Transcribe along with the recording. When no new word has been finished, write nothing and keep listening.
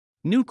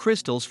New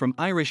crystals from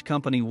Irish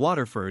company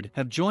Waterford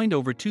have joined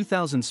over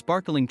 2,000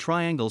 sparkling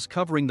triangles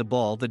covering the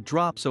ball that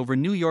drops over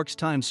New York's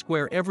Times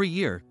Square every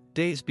year,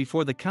 days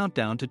before the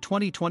countdown to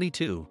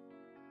 2022.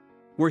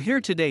 We're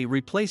here today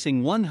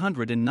replacing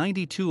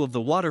 192 of the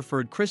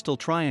Waterford crystal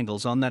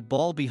triangles on that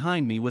ball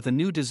behind me with a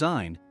new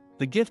design,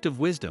 the gift of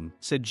wisdom,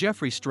 said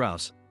Jeffrey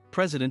Strauss,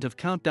 president of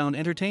Countdown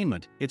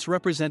Entertainment. It's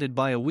represented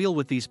by a wheel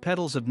with these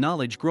petals of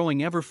knowledge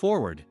growing ever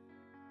forward.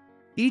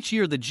 Each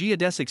year the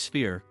geodesic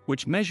sphere,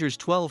 which measures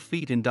 12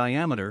 feet in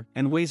diameter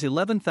and weighs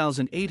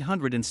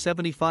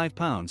 11,875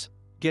 pounds,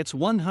 gets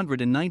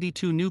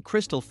 192 new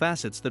crystal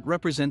facets that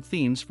represent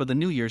themes for the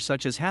new year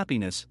such as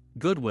happiness,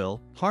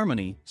 goodwill,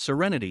 harmony,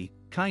 serenity,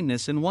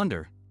 kindness and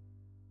wonder.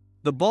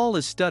 The ball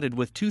is studded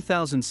with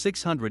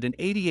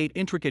 2,688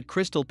 intricate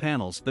crystal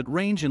panels that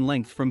range in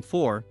length from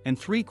 4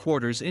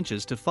 3/4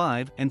 inches to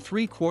 5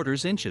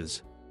 3/4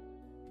 inches.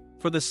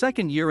 For the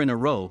second year in a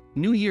row,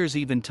 New Year's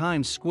Eve in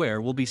Times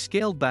Square will be a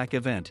scaled-back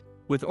event,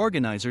 with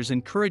organizers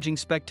encouraging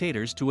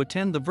spectators to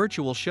attend the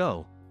virtual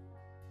show.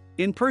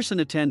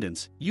 In-person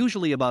attendance,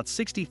 usually about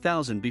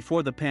 60,000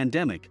 before the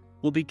pandemic,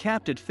 will be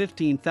capped at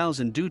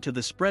 15,000 due to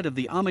the spread of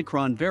the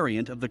Omicron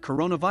variant of the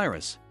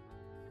coronavirus.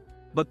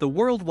 But the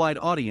worldwide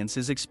audience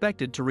is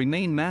expected to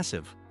remain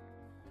massive.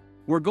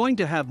 We're going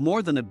to have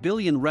more than 1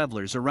 billion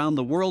revelers around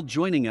the world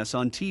joining us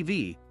on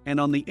TV and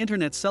on the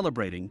internet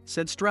celebrating,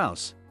 said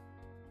Strauss.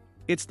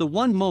 It's the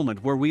one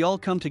moment where we all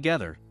come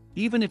together,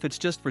 even if it's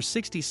just for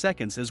 60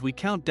 seconds as we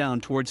count down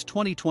towards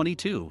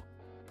 2022.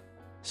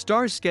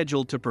 Stars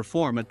scheduled to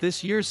perform at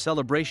this year's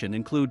celebration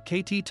include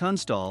KT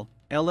Tunstall,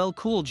 LL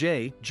Cool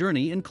J,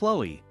 Journey and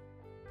Chloe.